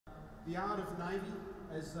The art of Navy,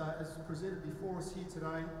 as presented before us here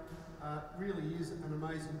today, really is an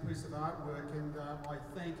amazing piece of artwork, and I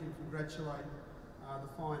thank and congratulate the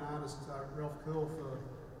fine artist Ralph Curl for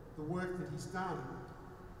the work that he's done.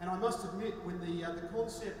 And I must admit, when the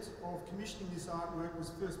concept of commissioning this artwork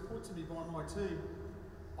was first put to me by my team,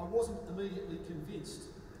 I wasn't immediately convinced.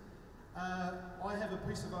 I have a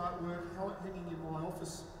piece of artwork hanging in my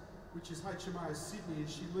office, which is HMAS Sydney,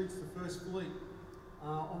 as she leads the First Fleet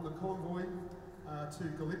on the convoy to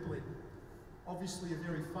Gallipoli. Obviously a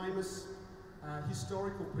very famous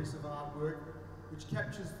historical piece of artwork which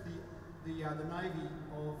captures the Navy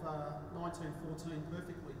of 1914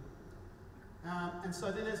 perfectly. And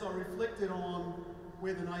so then, as I reflected on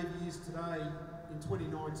where the Navy is today in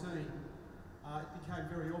 2019, it became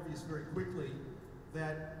very obvious very quickly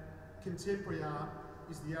that contemporary art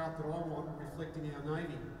is the art that I want reflecting our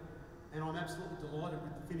Navy. And I'm absolutely delighted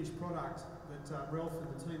with the finished product that Ralph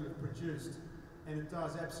and the team have produced, and it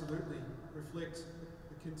does absolutely reflect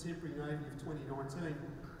the contemporary Navy of 2019.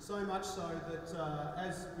 So much so that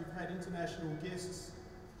as we've had international guests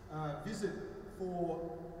visit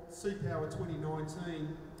for Sea Power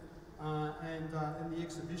 2019 and the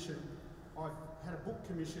exhibition, I've had a book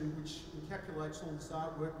commission which encapsulates all this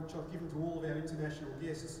artwork, which I've given to all of our international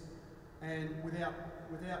guests, and without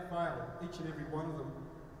fail, each and every one of them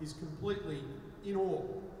is completely in awe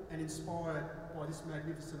and inspired by this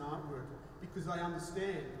magnificent artwork, because they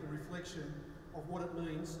understand the reflection of what it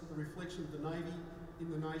means, the reflection of the Navy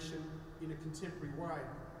in the nation in a contemporary way.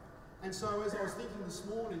 And so as I was thinking this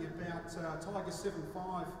morning about Tiger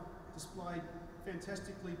 7.5 displayed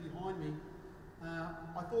fantastically behind me,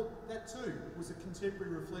 I thought that too was a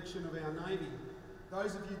contemporary reflection of our Navy.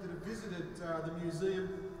 Those of you that have visited the museum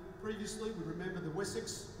previously would remember the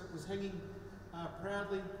Wessex that was hanging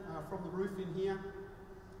proudly from the roof in here.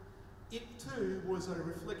 It too was a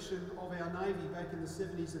reflection of our Navy back in the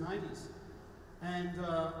 70s and 80s. And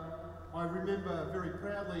I remember very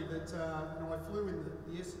proudly that I flew in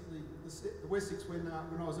the Wessex when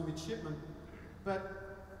I was a midshipman,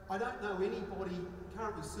 but I don't know anybody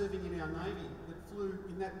currently serving in our Navy that flew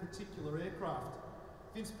in that particular aircraft.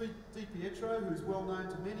 Vince Di Pietro, who's well known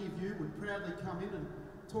to many of you, would proudly come in and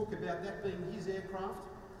talk about that being his aircraft.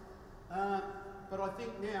 But I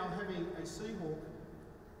think now having a Seahawk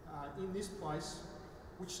in this place,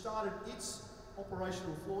 which started its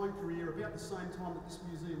operational flying career about the same time that this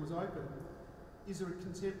museum was open, is a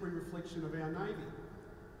contemporary reflection of our Navy.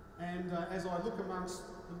 And as I look amongst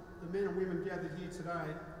the men and women gathered here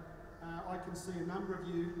today, I can see a number of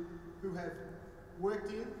you who have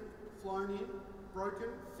worked in, flown in, broken,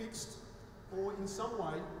 fixed, or in some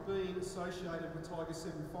way been associated with Tiger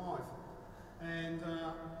 7.5. And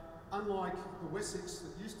unlike the Wessex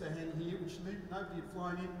that used to hang here, which nobody had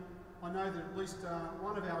flown in, I know that at least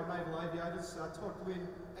one of our naval aviators, Todd Glynn,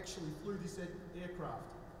 actually flew this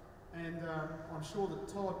aircraft. And I'm sure that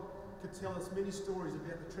Todd could tell us many stories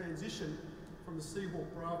about the transition from the Seahawk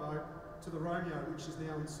Bravo to the Romeo, which is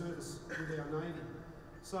now in service with our Navy.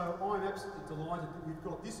 So I'm absolutely delighted that we've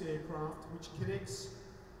got this aircraft which connects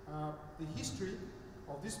the history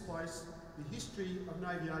of this place, the history of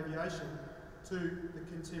Navy aviation, to the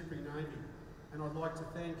contemporary Navy. And I'd like to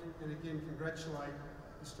thank and again congratulate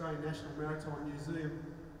the Australian National Maritime Museum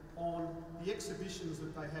on the exhibitions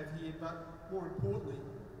that they have here, but more importantly,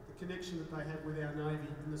 the connection that they have with our Navy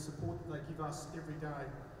and the support that they give us every day.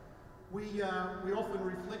 We often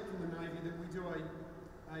reflect in the Navy that we do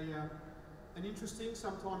an interesting,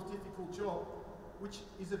 sometimes difficult job, which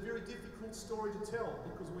is a very difficult story to tell,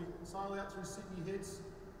 because we sail out through Sydney Heads,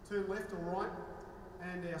 turn left or right,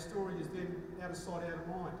 and our story is then out of sight, out of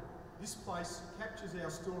mind. This place captures our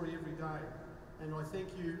story every day, and I thank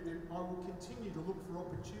you, and I will continue to look for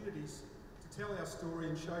opportunities to tell our story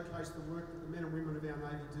and showcase the work that the men and women of our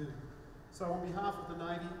Navy do. So on behalf of the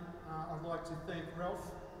Navy, I'd like to thank Ralph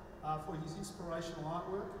for his inspirational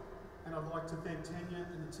artwork, and I'd like to thank Tanya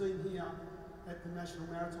and the team here at the National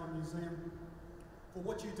Maritime Museum for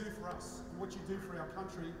what you do for us, and what you do for our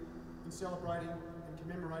country in celebrating and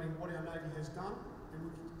commemorating what our Navy has done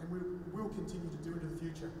and we will continue to do into the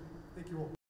future. Thank you all.